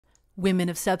Women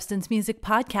of Substance Music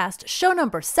Podcast, show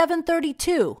number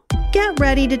 732. Get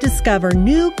ready to discover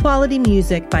new quality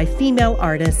music by female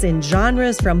artists in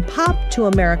genres from pop to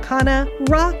Americana,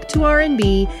 rock to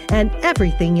R&B, and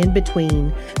everything in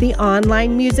between. The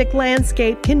online music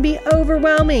landscape can be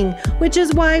overwhelming, which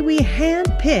is why we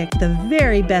handpick the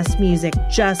very best music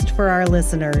just for our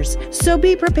listeners. So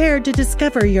be prepared to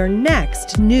discover your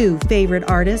next new favorite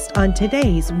artist on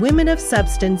today's Women of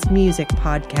Substance Music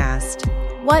Podcast.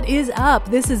 What is up?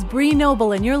 This is Bree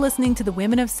Noble, and you're listening to the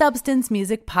Women of Substance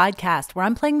Music Podcast, where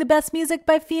I'm playing the best music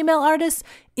by female artists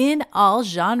in all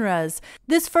genres.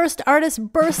 This first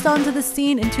artist burst onto the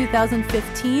scene in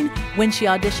 2015 when she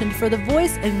auditioned for The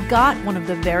Voice and got one of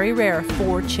the very rare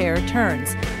 4-chair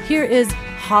turns. Here is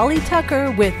Holly Tucker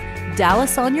with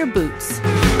Dallas on Your Boots.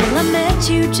 Well, I met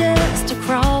you just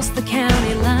across the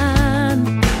county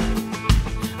line,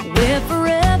 where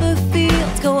forever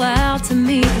fields go out to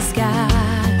meet the sky,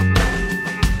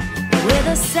 with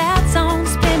a sad song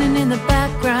spinning in the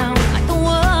background, like the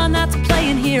one that's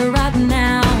playing here right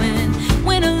now. And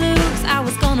win or lose, I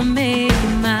was gonna make you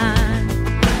mine,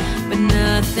 but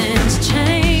nothing's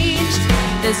changed.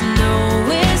 There's no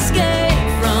escape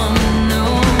from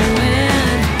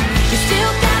knowing you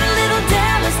still got a little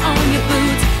Dallas on your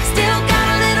boots, still got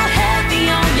a little heavy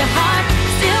on your heart,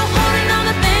 still holding on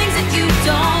to things that you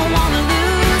don't wanna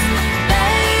lose,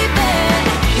 baby.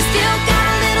 You still got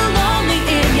a little lonely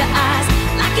in your eyes,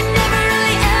 like you never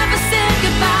really ever said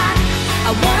goodbye.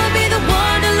 I wanna be the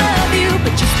one to love you,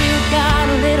 but you still got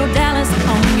a little Dallas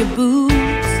on your boots.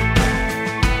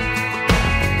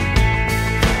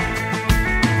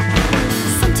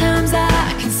 Sometimes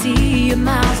I can see you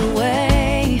miles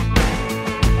away,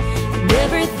 and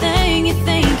everything you're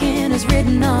thinking is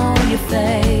written on your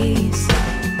face.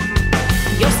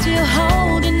 You're still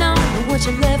holding on to what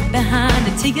you left behind.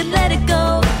 Until you let it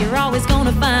go, you're always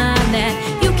gonna find that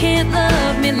you can't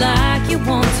love me like you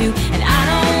want to, and I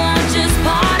don't want just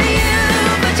part of you.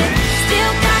 But you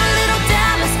still got a little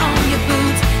Dallas on your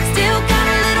boots, still got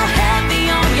a little heavy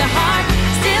on your heart,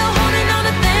 still holding on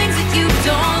to things that you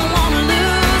don't wanna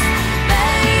lose,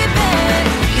 baby.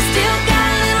 You still got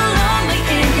a little lonely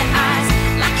in your eyes,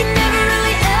 like you never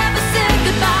really ever said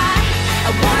goodbye.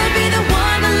 I wanna be the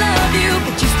one to love you,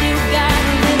 but you still got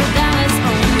a little Dallas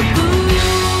on your boots.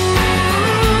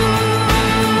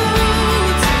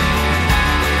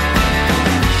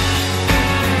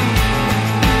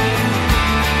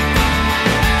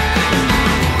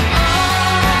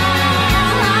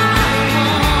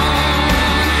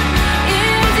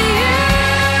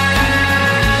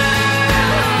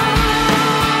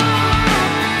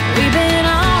 We've been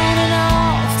on and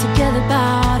off together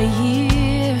about a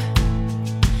year,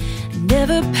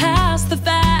 never past the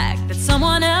fact that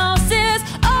someone else is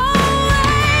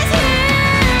always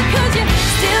here. 'Cause you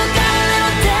still got a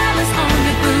little Dallas on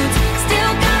your boots,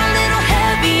 still got a little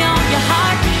heavy on your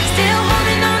heart, still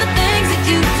holding on to things that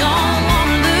you don't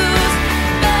wanna lose,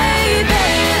 baby.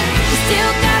 You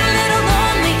still got a little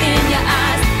lonely in your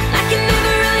eyes, like you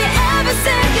never really ever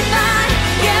said goodbye.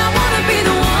 Yeah, I wanna be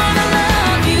the one to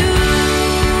love you,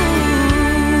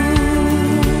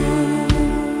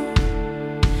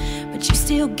 but you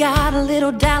still got a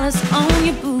little Dallas on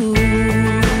your boots.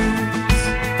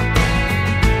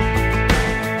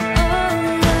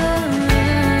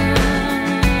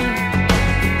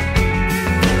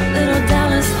 Little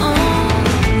Dallas on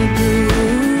your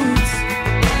boots.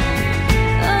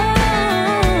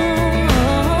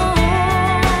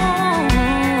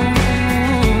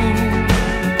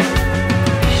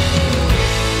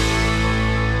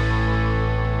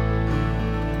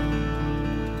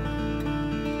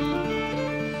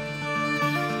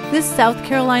 This South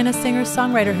Carolina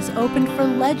singer-songwriter has opened for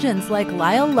legends like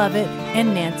Lyle Lovett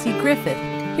and Nancy Griffith.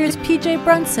 Here's PJ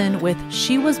Brunson with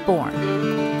She Was Born.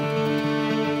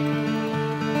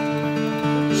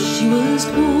 She was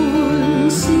born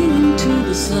singing to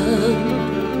the sun,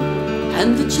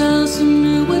 and the child soon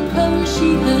knew what power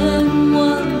she had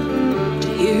won. To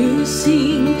hear her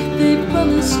sing, they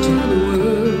promised to the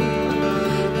world,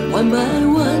 and one by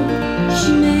one,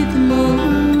 she made them all.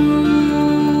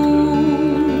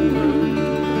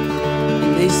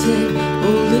 And they said,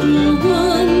 "Oh, little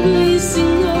one, please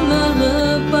sing a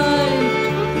lullaby.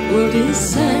 The world is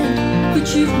sad, but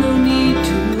you've no need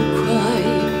to cry.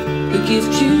 The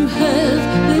gift you have,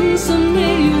 then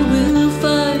someday you will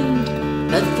find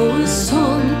that for a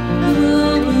song the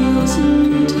world was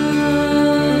in time."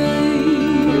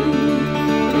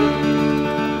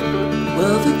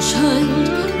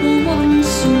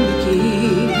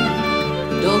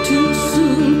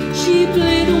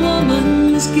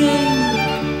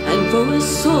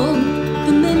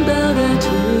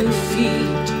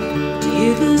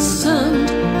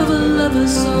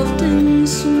 soft and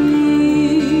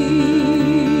sweet.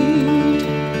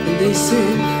 And they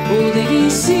said, oh lady,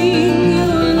 sing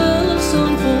your love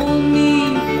song for me.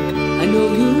 I know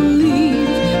you'll leave,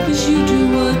 'cause you do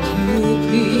what you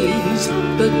please.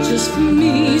 But just for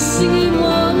me, sing it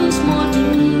once more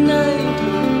tonight.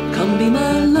 Come be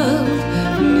my love,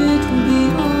 and it will be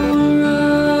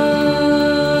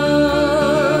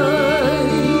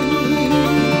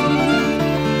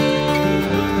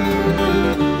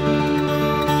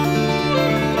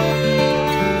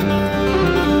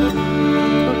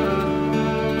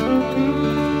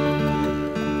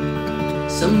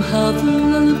Somehow the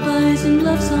lullabies and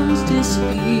love songs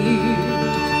disappeared,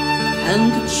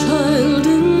 and the child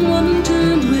in woman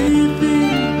turned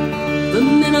within. The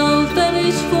minnow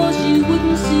vanished, for she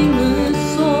wouldn't sing her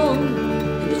song.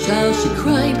 And the child, she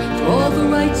cried for all the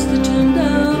rights that turned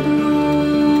out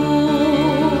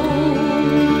wrong.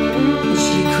 And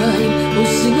she cried, oh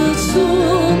sing a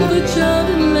song of a child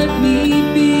and let me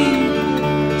be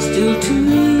still too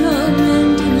young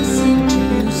and innocent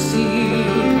to see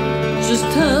just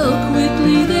how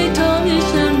quickly they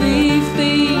tarnish and they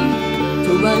fade.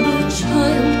 For I'm a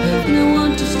child and I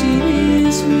want to stay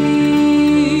this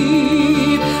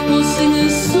way. Well, sing a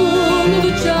song of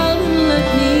a child and let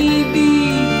me be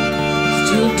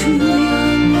still too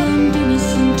young and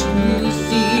innocent to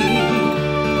see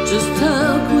just how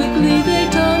quickly they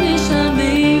tarnish and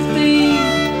they fade.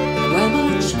 For I'm a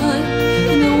child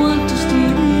and I want to stay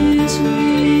this way.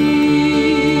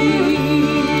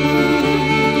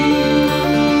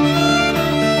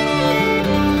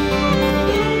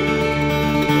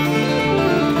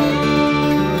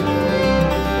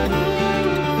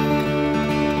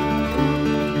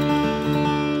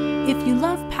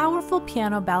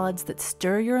 Piano ballads that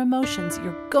stir your emotions,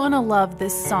 you're gonna love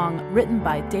this song, written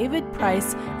by David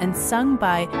Price and sung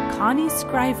by Connie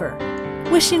Scriver.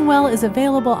 Wishing Well is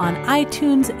available on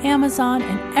iTunes, Amazon,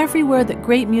 and everywhere that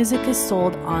great music is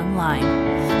sold online.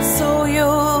 So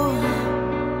you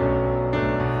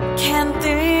can't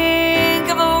think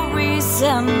of a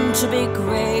reason to be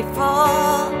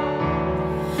grateful,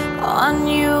 on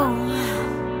you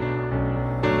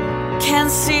can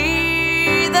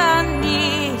see the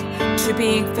need to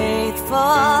be faithful.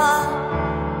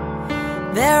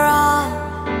 They're all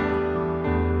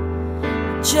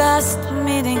just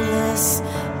meaningless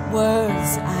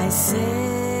words I say.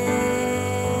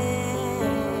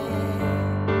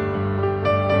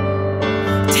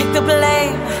 Take the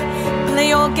blame, play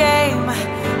your game,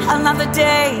 another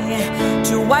day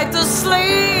to wipe the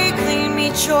slate clean,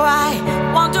 meet your eye,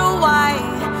 wonder why,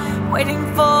 waiting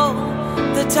for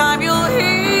the time you'll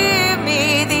hear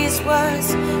me. These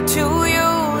words to you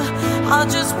are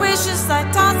just wishes I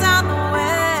toss out the way.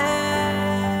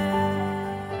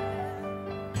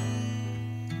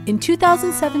 In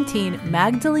 2017,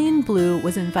 Magdalene Blue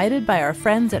was invited by our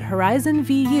friends at Horizon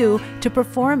VU to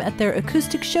perform at their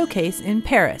acoustic showcase in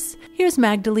Paris. Here's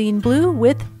Magdalene Blue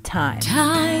with Time.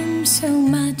 Time, so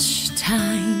much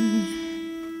time,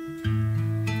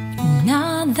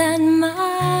 not that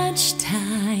much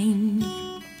time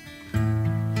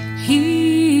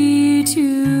here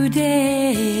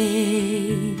today,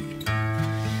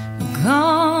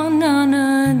 gone on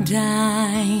a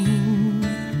dime.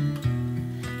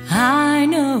 I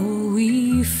know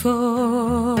we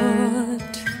fought,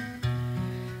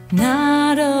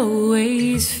 not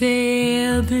always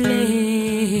fair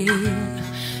play.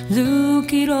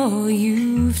 Look at all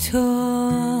you've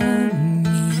taught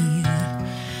me.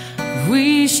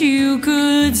 Wish you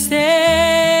could stay.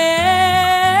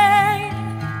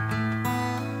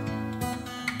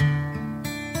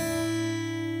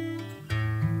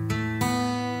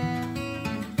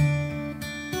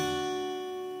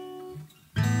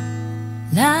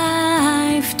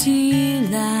 Life, dear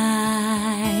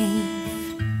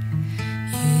life,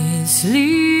 it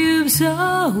slips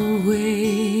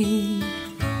away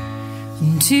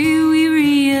until we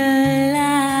realize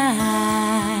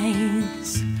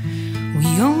we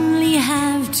only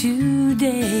have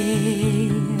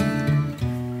today.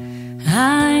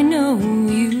 I know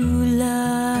you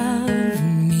love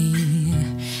me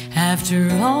after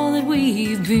all that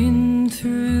we've been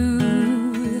through.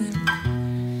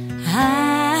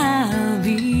 I'll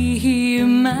be here,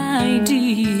 my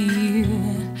dear,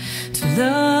 to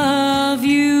love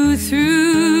you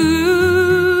through.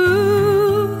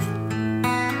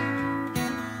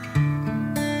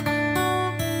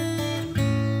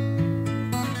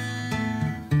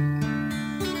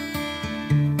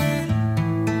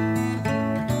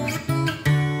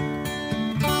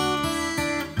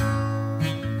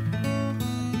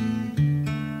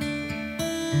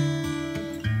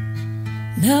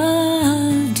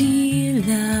 Love, dear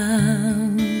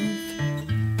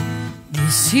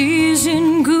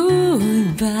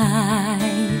goodbye.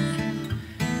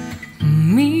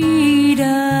 Meet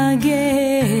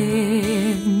again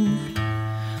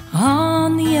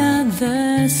on the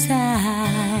other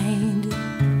side.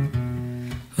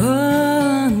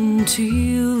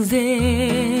 Until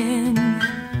then,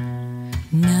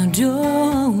 now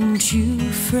don't you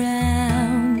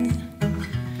frown,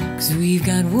 'cause we've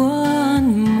got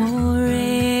one more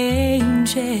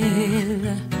angel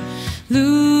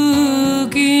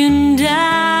looking down.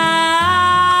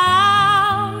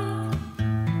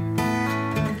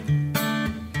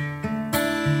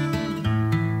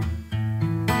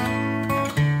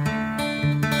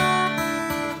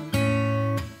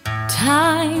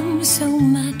 Time, so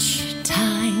much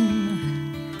time,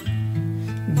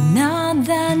 not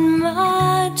that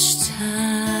much time.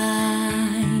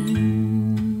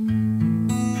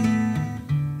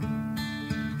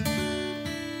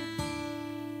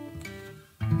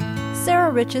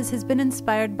 Sarah Riches has been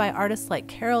inspired by artists like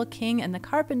Carole King and the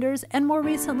Carpenters, and more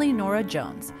recently Norah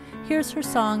Jones. Here's her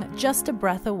song, Just a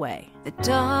Breath Away. The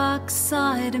dark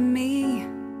side of me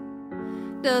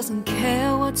doesn't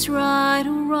care what's right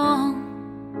or wrong,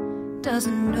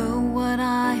 doesn't know what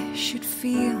I should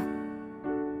feel,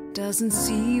 doesn't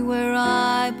see where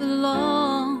I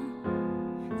belong.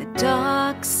 The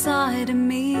dark side of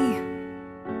me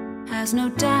has no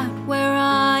doubt where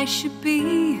I should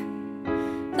be,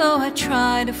 though I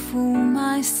try to fool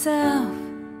myself.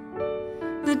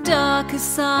 The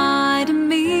darkest side of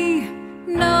me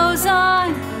knows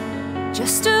I'm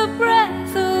just a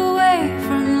breath away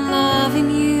from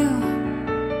loving you.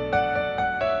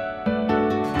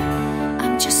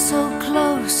 I'm just so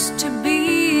close to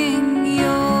being yours.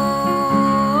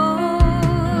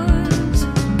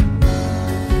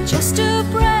 Just a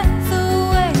breath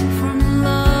away from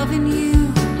loving you.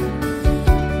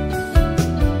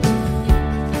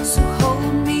 So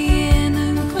hold me in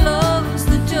and close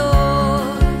the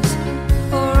doors,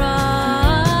 or I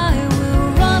will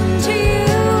run to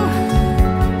you.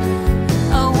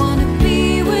 I wanna be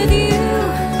with you,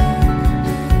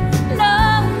 no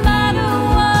matter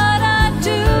what I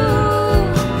do.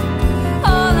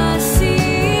 All I see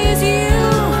is you.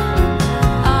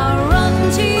 I'll run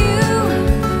to you.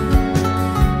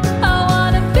 I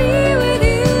wanna be with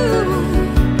you.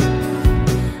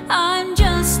 I'm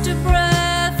just a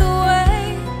breath away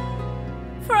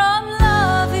from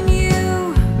loving you.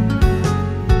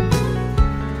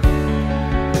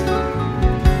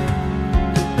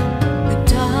 The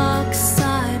dark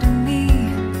side of me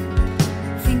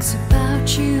thinks about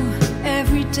you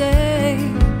every day.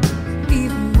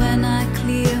 Even when I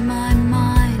clear my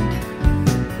mind,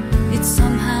 it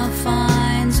somehow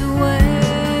finds a way.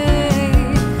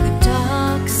 The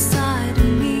dark side of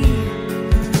me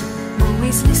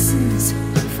always listens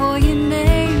for your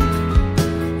name,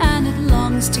 and it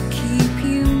longs to keep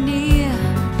you near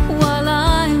while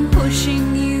I'm pushing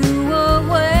you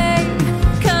away.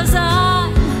 'Cause I'm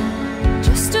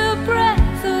just a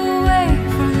breath away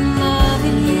from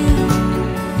loving you.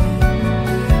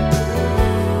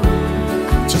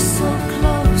 I'm just so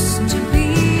close to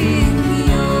being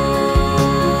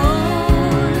yours.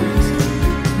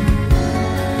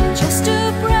 Just a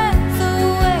breath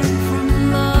away from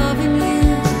loving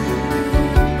you.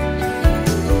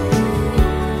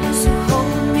 So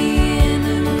hold me in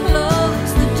and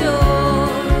close the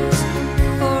doors,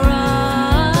 or I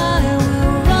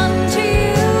will run to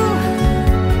you.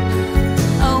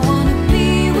 I wanna be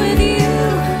with you,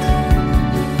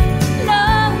 no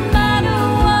matter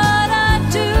what I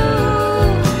do.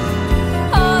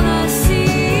 All I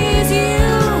see is you.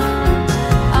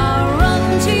 I'll run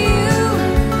to you.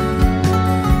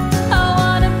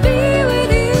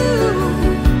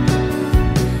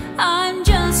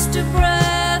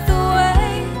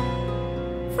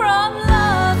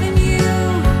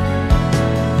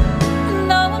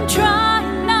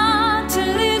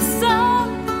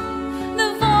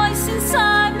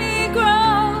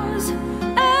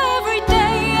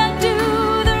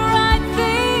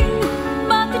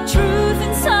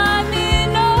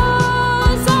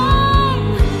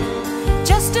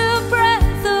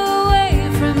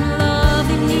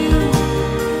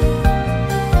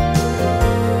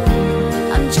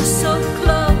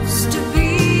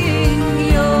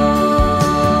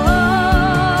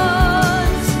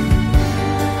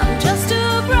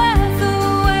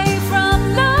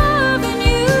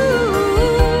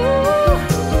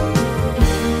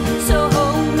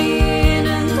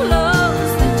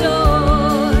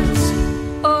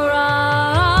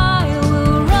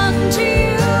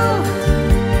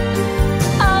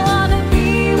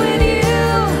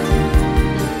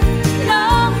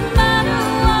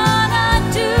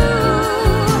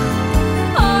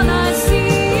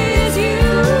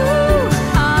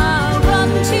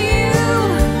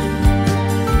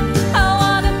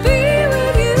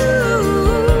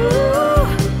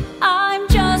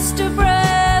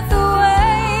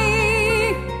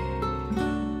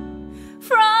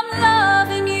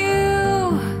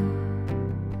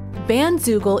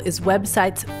 Bandzoogle is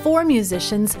websites for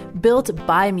musicians built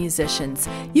by musicians.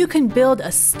 You can build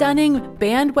a stunning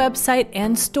band website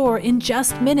and store in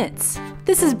just minutes.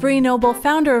 This is Bree Noble,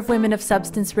 founder of Women of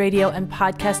Substance Radio and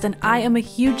podcast, and I am a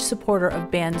huge supporter of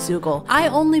Bandzoogle. I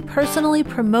only personally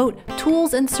promote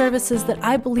tools and services that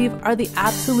I believe are the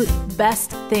absolute best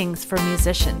things for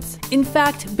musicians. In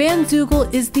fact,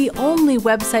 Bandzoogle is the only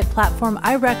website platform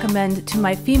I recommend to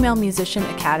my Female Musician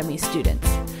Academy students.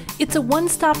 It's a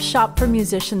one-stop shop for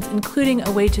musicians, including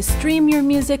a way to stream your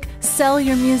music, sell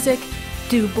your music,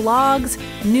 do blogs,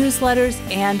 newsletters,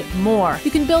 and more. You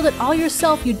can build it all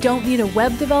yourself. You don't need a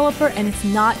web developer, and it's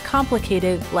not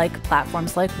complicated like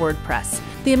platforms like WordPress.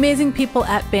 The amazing people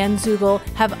at Bandzoogle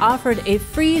have offered a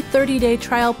free 30-day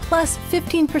trial plus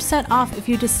 15% off if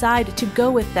you decide to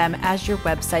go with them as your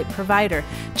website provider.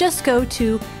 Just go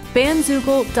to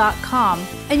bandzoogle.com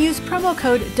and use promo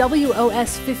code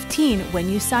WOS15 when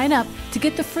you sign up to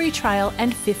get the free trial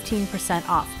and 15%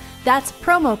 off. That's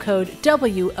promo code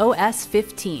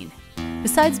WOS15.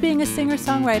 Besides being a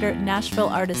singer-songwriter, Nashville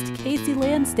artist Kasey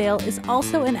Lansdale is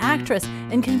also an actress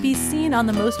and can be seen on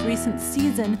the most recent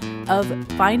season of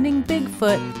Finding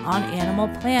Bigfoot on Animal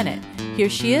Planet. Here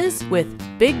she is with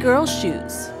Big Girl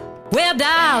Shoes. Well,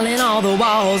 darling, all the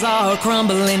walls are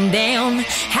crumbling down.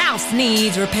 House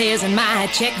needs repairs and my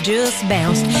check just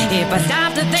bounced. If I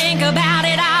stop to think about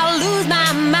it, I'll lose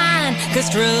my mind, 'cause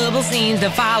trouble seems to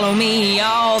follow me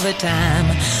all the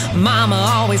time. Mama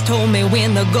always told me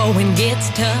when the going gets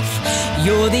tough,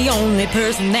 you're the only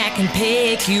person that can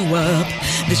pick you up.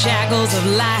 The shackles of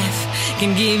life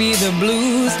can give you the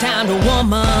blues. Time to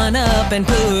woman up and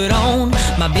put on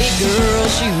my big girl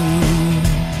shoes.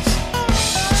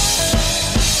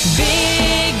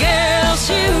 Big girl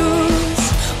shoes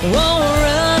won't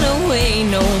run away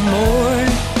no more.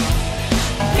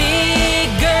 Big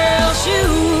girl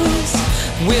shoes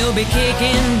will be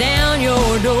kicking down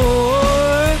your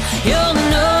door. You'll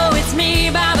know it's me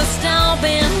by the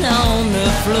stomping on the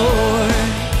floor.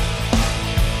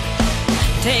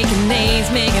 Taking names,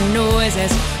 making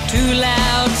noises too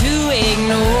loud to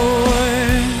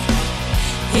ignore.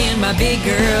 In my big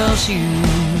girl shoes.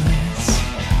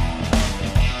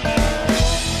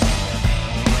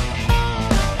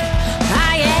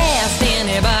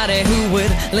 Anybody who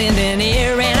would lend an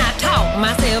ear, and I talk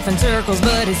myself in circles,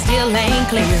 but it still ain't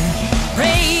clear.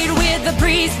 Prayed with the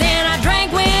priest and I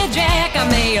drank with Jack. I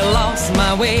may have lost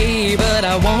my way, but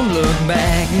I won't look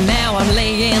back. Now I'm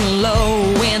laying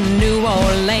low in New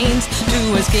Orleans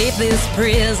to escape this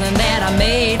prison that I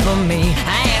made for me.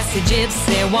 I asked the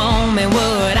gypsy woman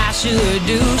what I should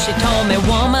do. She told me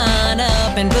woman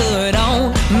up and put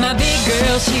on my big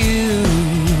girl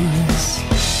shoes.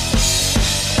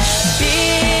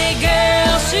 Big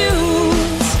girl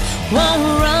shoes won't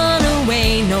run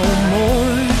away no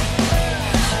more.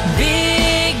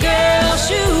 Big girl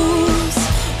shoes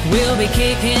will be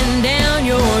kicking down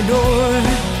your door.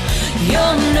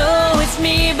 You'll know it's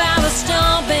me by the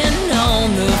stomping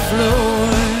on the floor.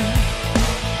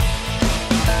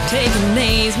 Taking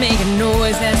names, making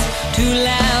noise that's too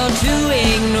loud to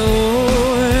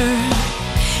ignore.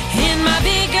 In my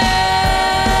big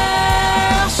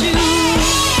girl shoes.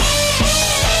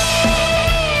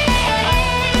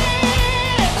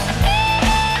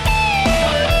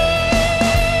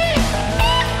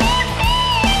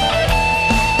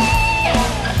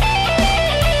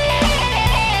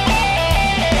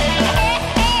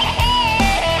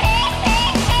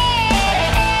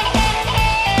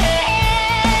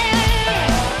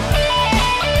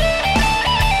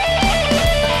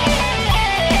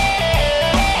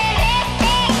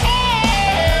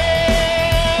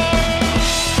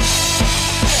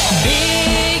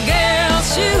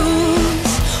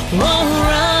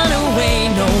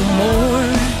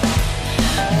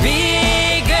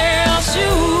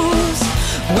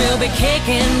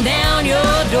 Kicking down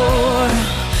your door.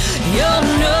 You'll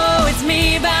know it's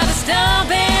me by the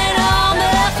stomping on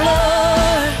the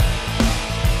floor.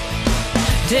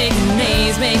 Taking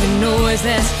names, making noise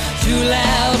that's too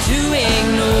loud to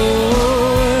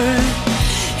ignore.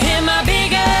 In my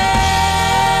big girl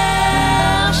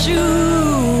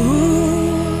shoes.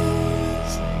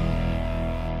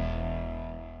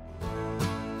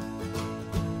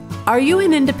 Are you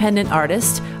an independent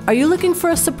artist? Are you looking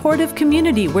for a supportive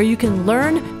community where you can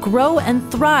learn, grow, and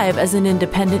thrive as an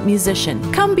independent musician?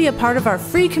 Come be a part of our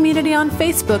free community on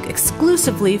Facebook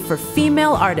exclusively for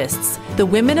female artists, the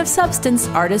Women of Substance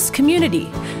Artists Community.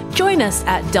 Join us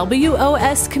at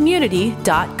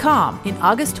woscommunity.com. In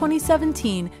August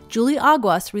 2017, Julie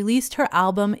Aguas released her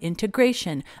album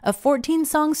Integration, a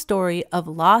 14-song story of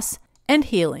loss and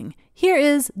healing. Here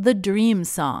is the Dream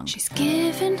Song. She's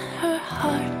given her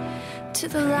heart to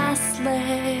the last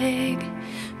leg,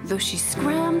 though she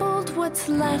scrambled what's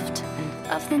left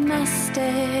of the nest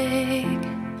egg.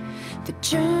 The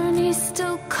journey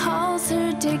still calls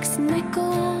her, digs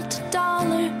nickel to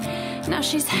dollar. Now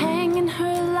she's hanging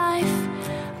her life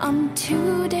on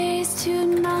 2 days, 2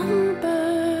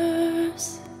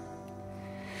 numbers.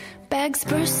 Bags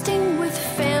bursting with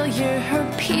failure, her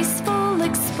peaceful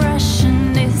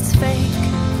expression is fake.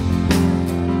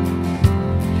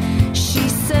 She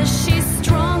says she's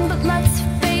strong, but let's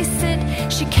face it,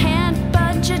 she can't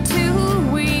budge a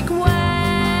 2-week way.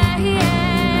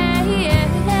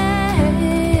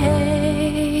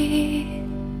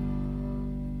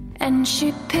 And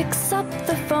she picks up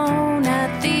the phone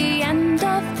at the end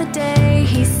of the day.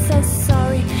 He says,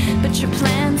 sorry, but your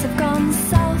plans have gone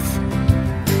south.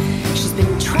 She's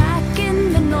been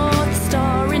tracking the North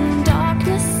Star in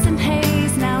darkness and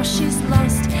haze. Now she's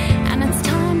lost, and it's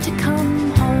time to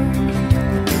come home.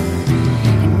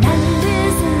 An end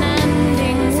is an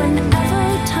ending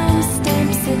whenever time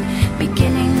stamps it.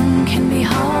 Beginning can be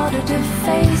harder to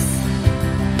face.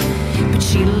 But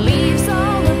she leaves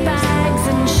all her bags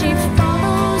and she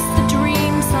follows the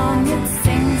dream song it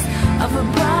sings of a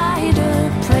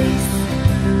brighter place.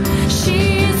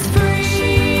 She is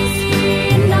free,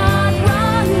 not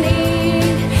running,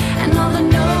 and all the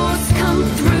notes come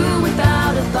through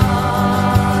without a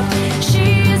thought. She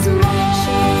is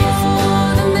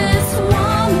more than this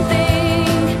one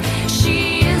thing.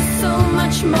 She is so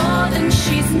much more than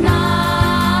she's not.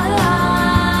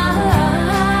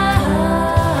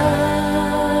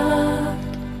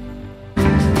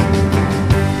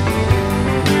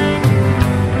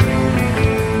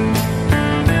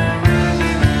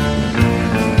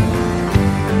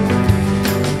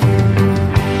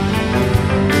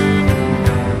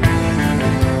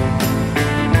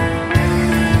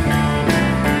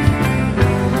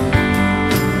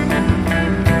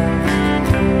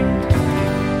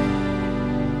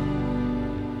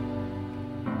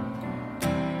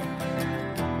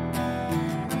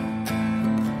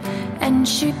 And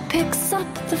she picks up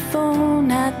the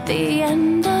phone at the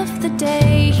end of the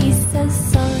day. He says,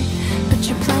 sorry, but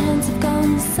your plans have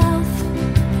gone south.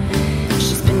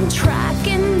 She's been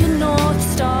tracking the North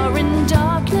Star in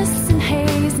darkness and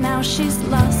haze. Now she's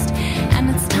lost, and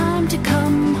it's time to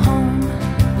come home.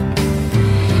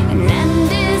 An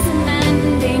end is an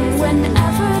ending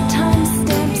whenever time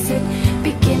stamps it.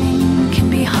 Beginning can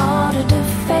be harder to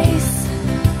face.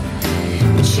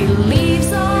 But she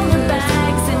leaves all her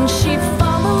bags and she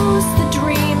follows the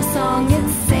dream song it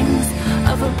sings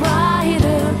of a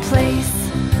brighter place.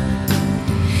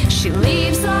 She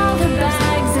leaves all her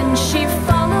bags and she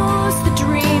follows the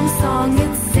dream song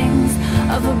it sings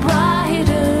of a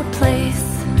brighter place.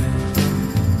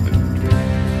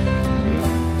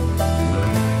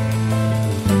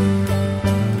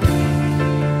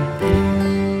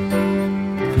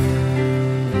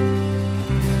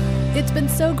 It's been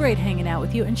so great hanging out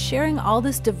with you and sharing all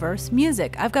this diverse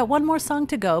music. I've got one more song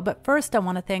to go, but first I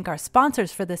want to thank our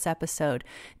sponsors for this episode.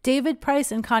 David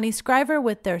Price and Connie Scriver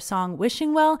with their song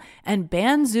Wishing Well, and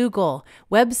Bandzoogle,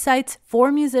 websites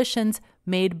for musicians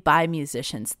made by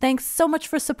musicians. Thanks so much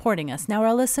for supporting us. Now,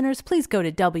 our listeners, please go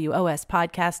to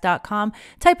wospodcast.com,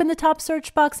 type in the top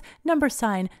search box,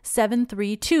 $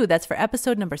 732. That's for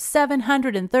episode number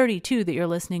 732 that you're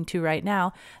listening to right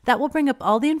now. That will bring up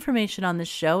all the information on this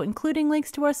show, including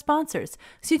links to our sponsors.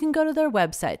 So you can go to their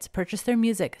websites, purchase their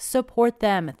music, support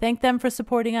them, thank them for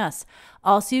supporting us.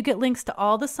 Also, you get links to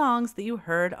all the songs that you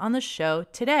heard on the show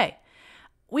today.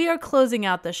 We are closing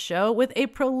out the show with a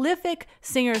prolific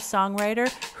singer-songwriter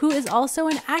who is also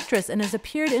an actress and has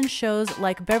appeared in shows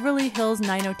like Beverly Hills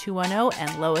 90210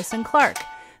 and Lois and Clark.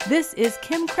 This is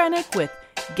Kim Krenik with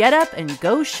Get Up and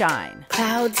Go Shine.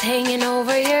 Clouds hanging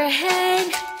over your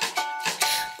head.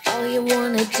 All you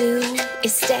wanna do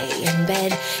is stay in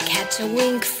bed. Catch a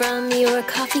wink from your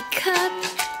coffee cup.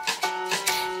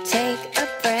 Take a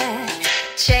breath,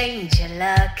 change your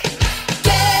luck.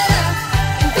 Get up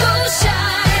and go shine.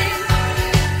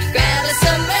 Grab a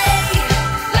sunray,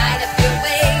 light up your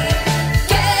way.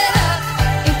 Get up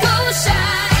and go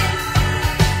shine.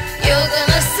 You're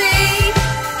gonna see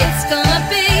it's gonna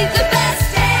be the best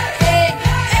day.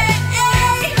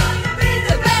 Gonna be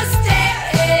the best day.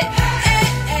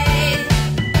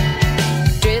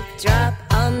 Drip drop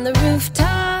on the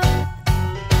rooftop.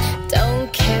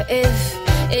 Don't care if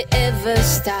it ever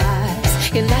stops.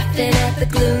 You're laughing at the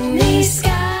gloomy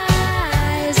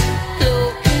skies,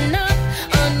 looking up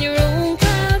on your own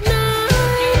cloud nine.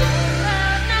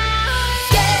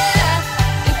 Get up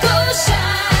and go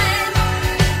shine.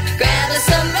 Grab a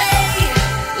sunray,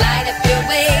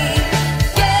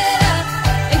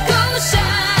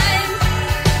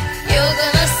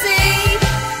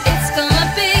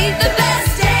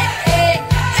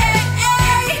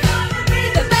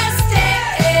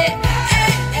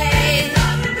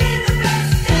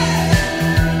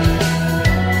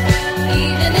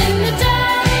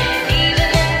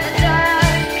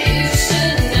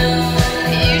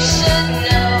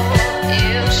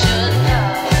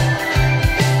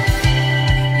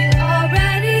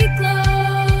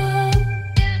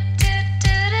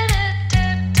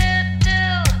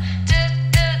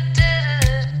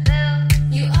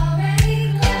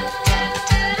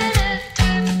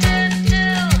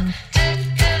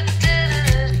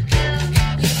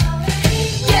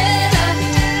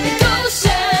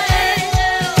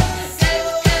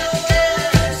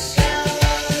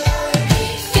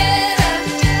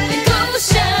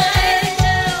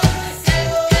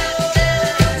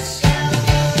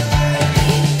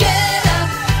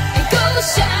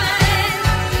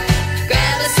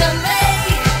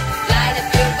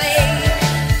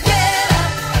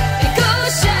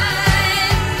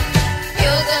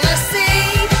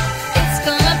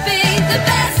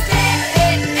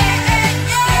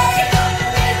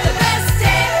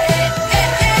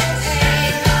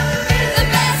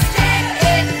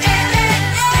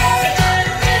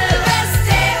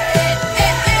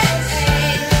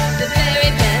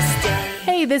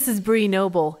 Bree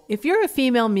Noble. If you're a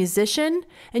female musician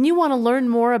and you want to learn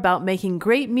more about making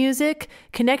great music,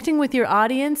 connecting with your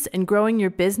audience, and growing your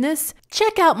business,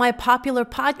 check out my popular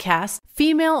podcast,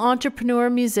 Female Entrepreneur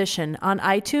Musician, on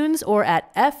iTunes or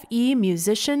at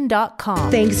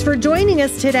femusician.com. Thanks for joining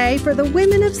us today for the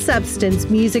Women of Substance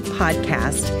Music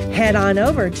Podcast. Head on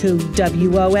over to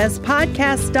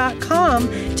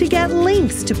wospodcast.com to get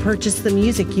links to purchase the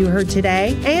music you heard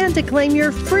today and to claim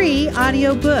your free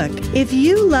audiobook. If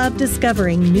you love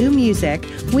discovering new music,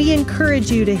 we encourage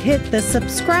you to hit the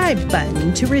subscribe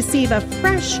button to receive a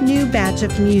fresh new batch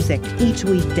of music each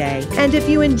weekday. And if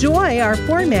you enjoy our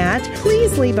format,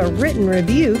 please leave a written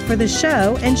review for the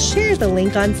show and share the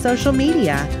link on social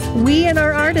media. We and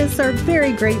our artists are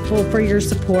very grateful for your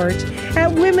support.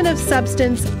 At Women of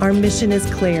Substance, our mission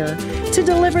is clear: to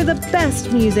deliver the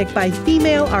best music by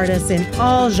female artists in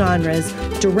all genres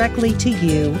directly to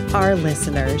you, our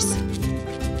listeners.